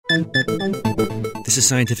This is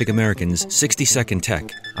Scientific American's 60-Second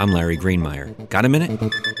Tech. I'm Larry Greenemeier. Got a minute?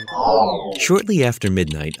 Shortly after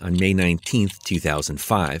midnight on May 19,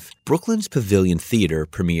 2005, Brooklyn's Pavilion Theater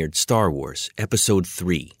premiered Star Wars Episode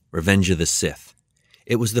III, Revenge of the Sith.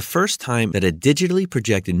 It was the first time that a digitally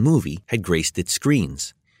projected movie had graced its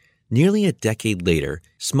screens. Nearly a decade later,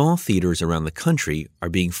 small theaters around the country are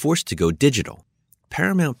being forced to go digital.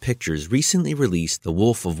 Paramount Pictures recently released The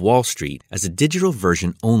Wolf of Wall Street as a digital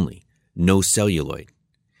version only, no celluloid.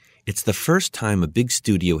 It's the first time a big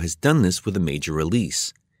studio has done this with a major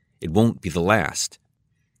release. It won't be the last.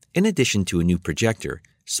 In addition to a new projector,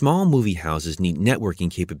 small movie houses need networking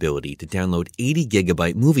capability to download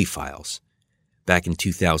 80-gigabyte movie files. Back in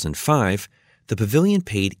 2005, the Pavilion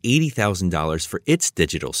paid $80,000 for its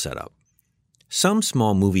digital setup. Some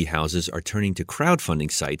small movie houses are turning to crowdfunding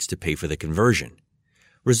sites to pay for the conversion.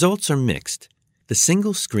 Results are mixed. The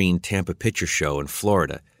single-screen Tampa Picture Show in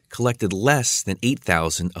Florida collected less than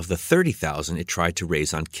 $8,000 of the $30,000 it tried to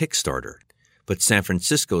raise on Kickstarter. But San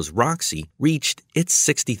Francisco's Roxy reached its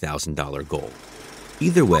 $60,000 goal.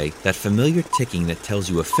 Either way, that familiar ticking that tells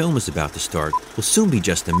you a film is about to start will soon be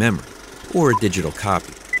just a memory, or a digital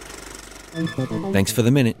copy. Thanks for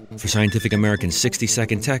the minute. For Scientific American's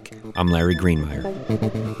 60-Second Tech, I'm Larry Greenemeier.